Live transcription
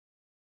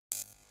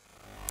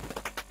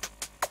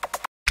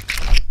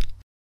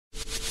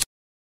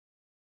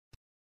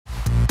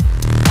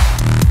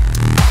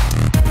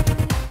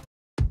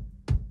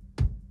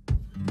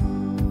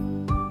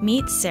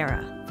Meet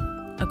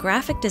Sarah, a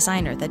graphic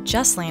designer that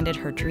just landed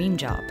her dream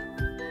job.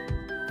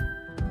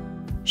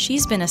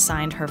 She's been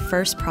assigned her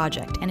first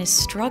project and is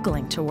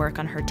struggling to work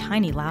on her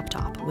tiny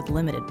laptop with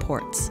limited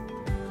ports.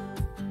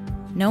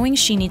 Knowing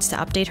she needs to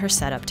update her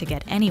setup to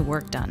get any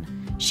work done,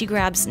 she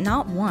grabs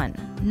not one,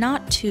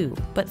 not two,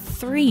 but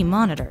 3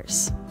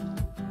 monitors.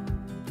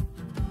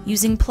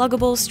 Using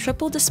Plugables'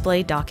 triple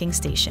display docking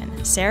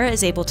station, Sarah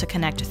is able to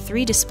connect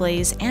 3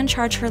 displays and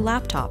charge her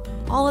laptop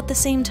all at the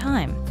same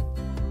time.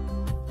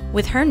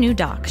 With her new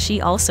dock,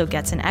 she also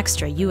gets an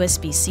extra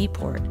USB-C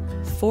port,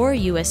 4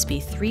 USB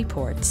 3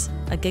 ports,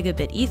 a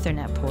gigabit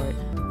Ethernet port,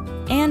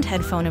 and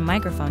headphone and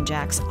microphone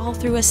jacks all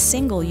through a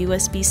single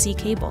USB-C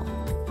cable.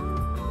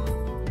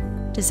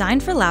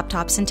 Designed for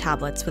laptops and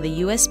tablets with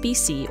a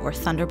USB-C or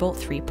Thunderbolt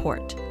 3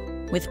 port.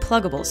 With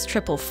Plugables'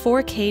 triple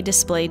 4K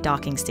display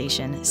docking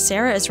station,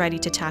 Sarah is ready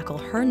to tackle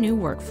her new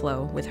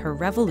workflow with her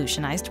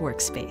revolutionized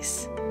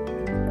workspace.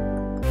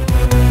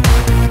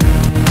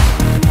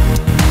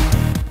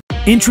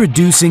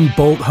 Introducing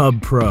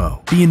BoltHub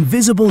Pro, the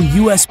invisible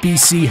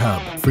USB-C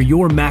hub for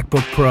your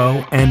MacBook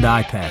Pro and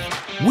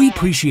iPad. We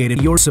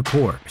appreciated your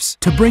support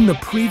to bring the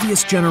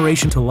previous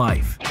generation to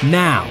life.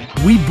 Now,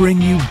 we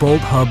bring you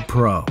BoltHub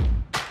Pro.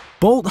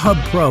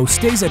 BoltHub Pro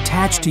stays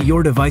attached to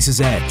your device's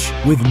edge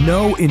with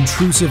no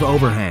intrusive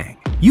overhang.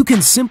 You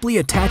can simply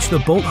attach the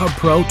BoltHub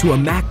Pro to a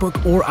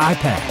MacBook or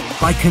iPad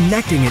by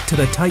connecting it to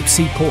the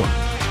Type-C port.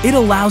 It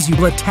allows you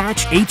to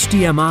attach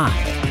HDMI,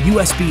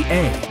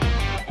 USB-A,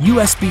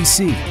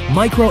 USB-C,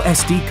 micro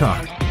SD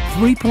card,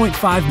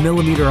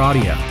 3.5mm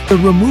audio.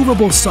 The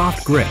removable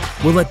soft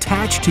grip will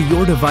attach to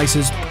your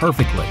devices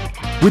perfectly.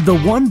 With the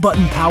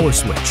one-button power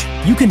switch,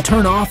 you can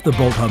turn off the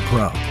BoltHub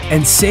Pro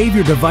and save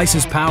your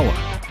device's power.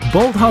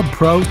 BoltHub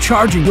Pro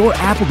charging your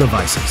Apple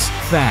devices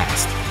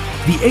fast.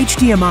 The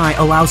HDMI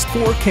allows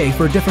 4K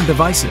for different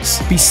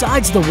devices.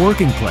 Besides the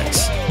working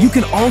place, you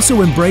can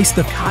also embrace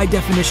the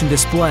high-definition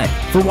display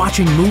for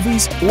watching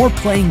movies or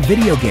playing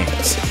video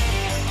games.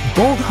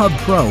 BoltHub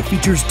Pro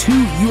features 2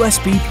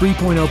 USB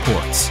 3.0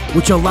 ports,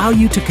 which allow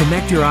you to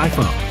connect your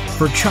iPhone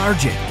for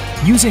charging,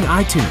 using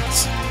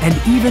iTunes, and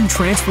even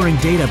transferring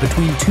data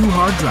between 2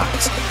 hard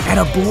drives at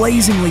a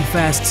blazingly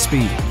fast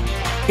speed.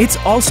 It's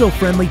also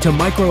friendly to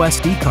micro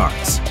SD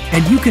cards,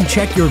 and you can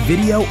check your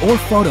video or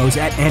photos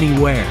at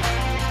anywhere.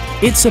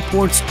 It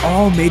supports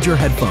all major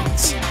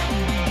headphones.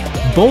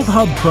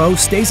 BoltHub Pro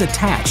stays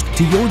attached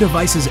to your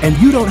devices and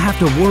you don't have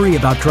to worry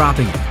about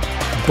dropping it.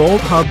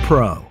 BoltHub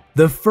Pro,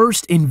 the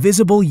first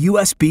invisible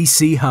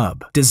USB-C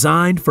hub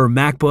designed for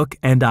MacBook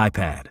and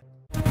iPad.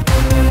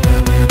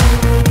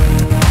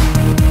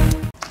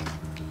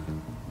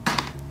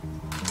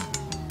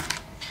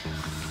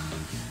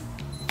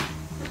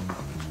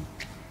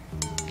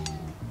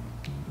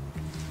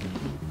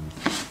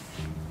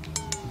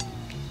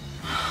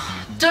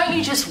 Don't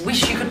you just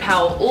wish you could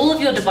power all of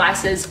your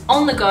devices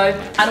on the go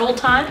at all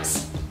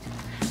times?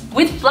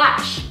 With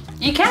Flash,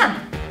 you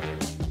can!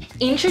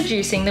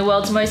 Introducing the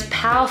world's most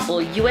powerful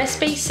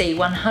USB-C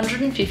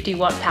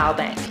 150-watt power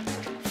bank.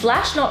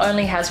 Flash not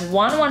only has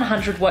one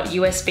 100-watt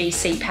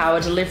USB-C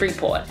power delivery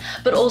port,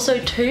 but also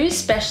 2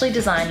 specially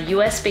designed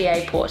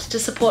USB-A ports to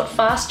support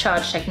fast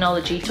charge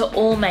technology to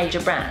all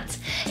major brands,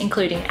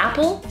 including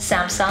Apple,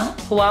 Samsung,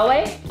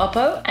 Huawei,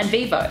 Oppo, and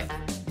Vivo.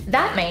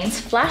 That means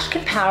Flash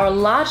can power a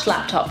large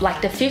laptop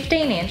like the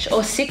 15-inch or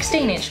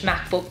 16-inch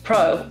MacBook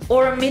Pro,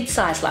 or a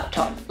mid-size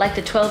laptop like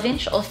the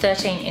 12-inch or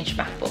 13-inch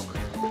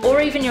MacBook,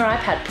 or even your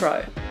iPad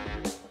Pro.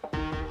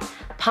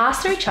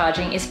 Pass-through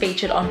charging is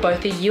featured on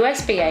both the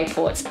USB-A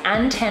ports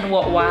and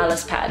 10-watt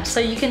wireless pad,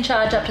 so you can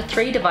charge up to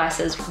 3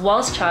 devices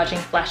whilst charging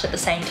Flash at the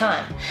same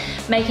time,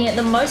 making it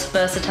the most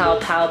versatile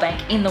power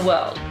bank in the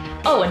world.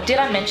 Oh, and did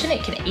I mention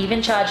it can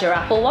even charge your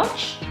Apple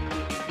Watch?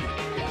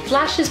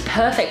 Flash is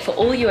perfect for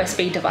all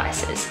USB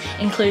devices,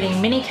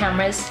 including mini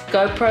cameras,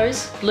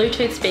 GoPros,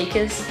 Bluetooth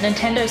speakers,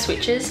 Nintendo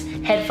Switches,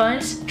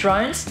 headphones,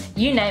 drones,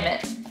 you name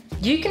it.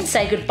 You can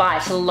say goodbye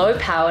to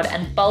low-powered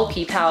and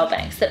bulky power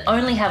banks that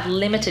only have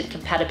limited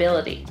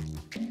compatibility.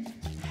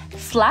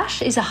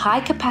 Flash is a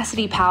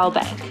high-capacity power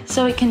bank,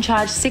 so it can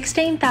charge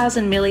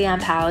 16,000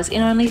 mAh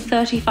in only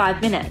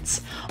 35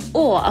 minutes,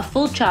 or a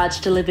full charge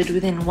delivered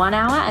within 1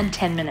 hour and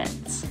 10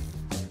 minutes.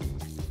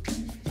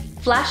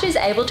 Flash is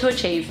able to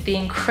achieve the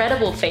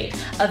incredible feat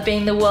of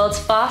being the world's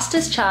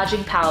fastest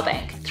charging power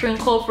bank through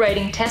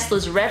incorporating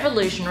Tesla's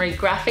revolutionary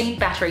graphene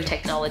battery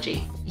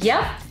technology.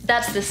 Yep,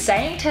 that's the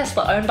same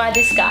Tesla owned by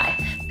this guy,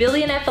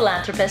 billionaire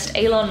philanthropist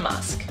Elon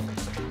Musk.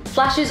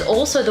 Flash is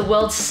also the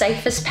world's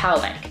safest power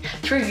bank.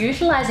 Through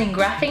utilising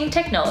graphene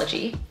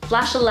technology,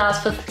 Flash allows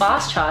for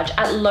fast charge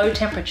at low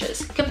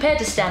temperatures compared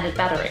to standard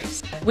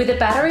batteries. With a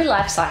battery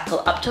life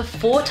cycle up to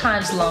 4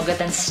 times longer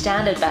than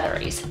standard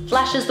batteries,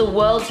 Flash is the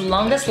world's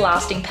longest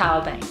lasting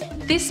power bank.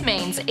 This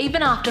means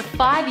even after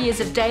 5 years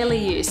of daily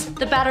use,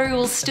 the battery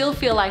will still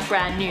feel like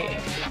brand new.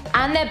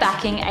 And they're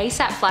backing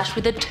ASAP Flash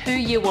with a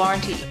 2-year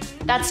warranty.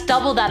 That's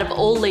double that of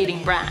all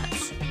leading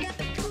brands.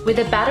 With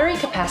a battery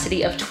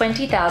capacity of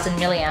 20,000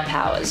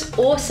 mAh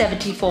or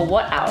 74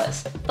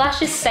 watt-hours,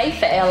 Flash is safe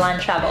for airline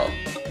travel.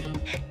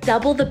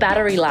 double the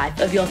battery life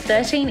of your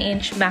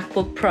 13-inch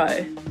MacBook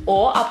Pro,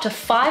 or up to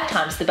 5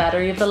 times the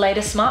battery of the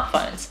latest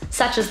smartphones,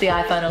 such as the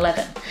iPhone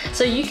 11,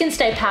 so you can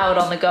stay powered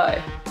on the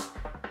go.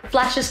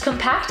 Flash is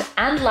compact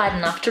and light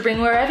enough to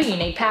bring wherever you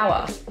need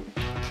power.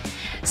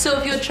 So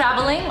if you're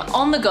traveling,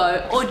 on the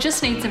go, or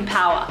just need some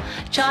power,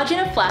 charge in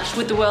a Flash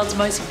with the world's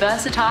most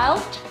versatile,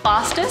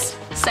 fastest,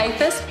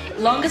 safest,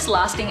 longest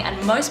lasting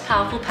and most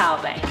powerful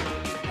power bank.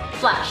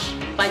 Flash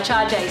by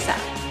Charge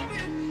ASAP.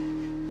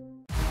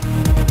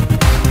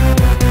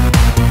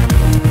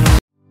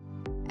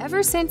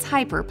 Ever since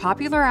Hyper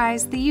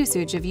popularized the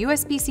usage of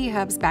USB-C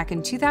hubs back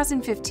in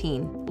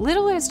 2015,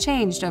 little has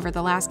changed over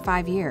the last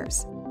 5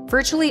 years.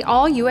 Virtually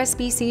all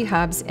USB-C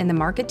hubs in the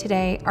market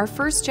today are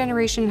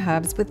first-generation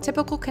hubs with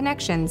typical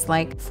connections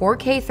like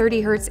 4K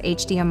 30Hz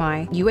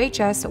HDMI,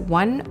 UHS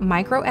 1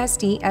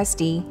 microSD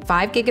SD,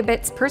 5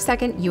 gigabits per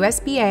second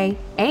USB-A,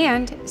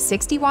 and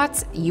 60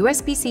 watts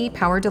USB-C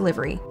power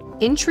delivery.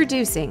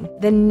 Introducing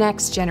the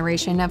next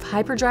generation of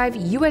HyperDrive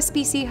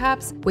USB-C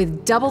hubs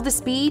with double the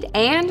speed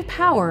and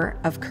power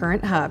of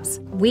current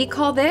hubs. We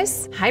call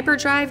this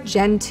HyperDrive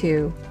Gen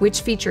 2, which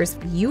features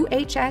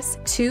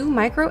UHS 2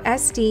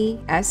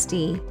 microSD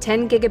SD,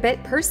 10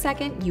 gigabit per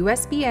second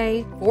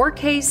USB-A,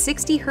 4K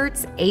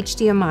 60Hz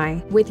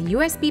HDMI, with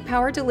USB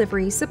power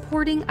delivery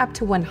supporting up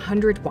to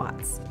 100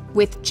 watts.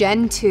 With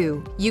Gen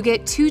 2, you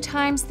get 2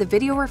 times the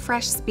video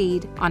refresh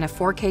speed on a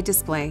 4K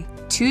display,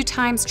 2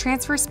 times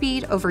transfer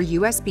speed over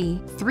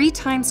USB, 3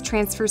 times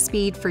transfer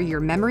speed for your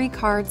memory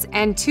cards,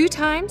 and 2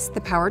 times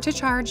the power to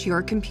charge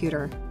your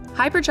computer.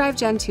 HyperDrive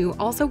Gen 2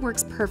 also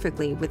works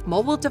perfectly with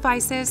mobile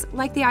devices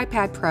like the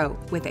iPad Pro,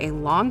 with a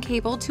long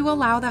cable to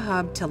allow the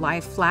hub to lie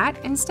flat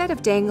instead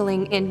of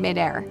dangling in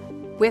midair.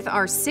 With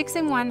our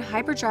 6-in-1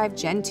 HyperDrive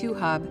Gen 2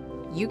 hub,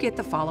 you get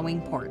the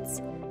following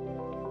ports.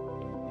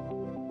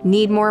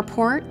 Need more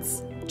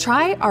ports?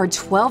 Try our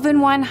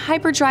 12-in-1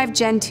 HyperDrive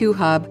Gen 2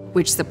 hub,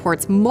 which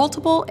supports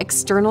multiple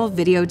external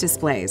video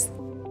displays.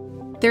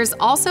 There's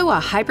also a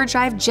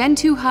HyperDrive Gen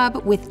 2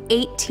 hub with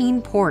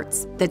 18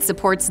 ports that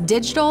supports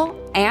digital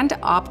and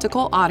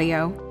optical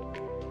audio.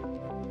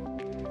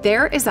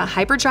 There is a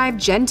HyperDrive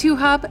Gen 2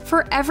 hub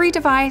for every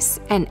device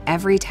and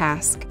every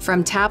task,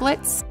 from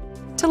tablets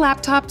to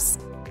laptops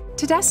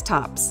to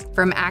desktops,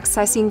 from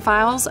accessing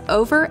files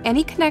over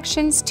any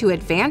connections to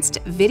advanced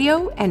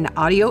video and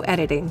audio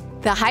editing.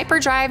 The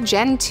HyperDrive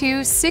Gen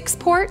 2 6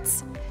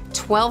 ports,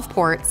 12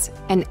 ports,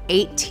 and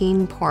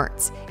 18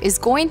 ports is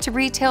going to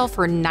retail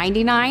for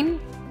 $99,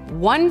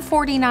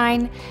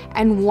 $149,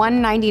 and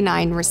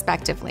 $199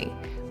 respectively.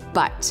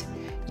 But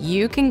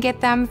you can get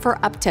them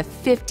for up to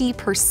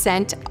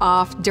 50%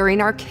 off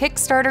during our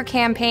Kickstarter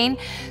campaign,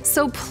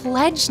 so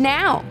pledge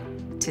now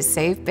to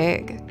save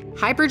big.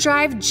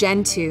 HyperDrive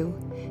Gen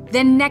 2,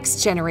 the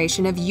next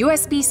generation of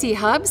USB-C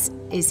hubs,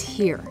 is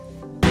here.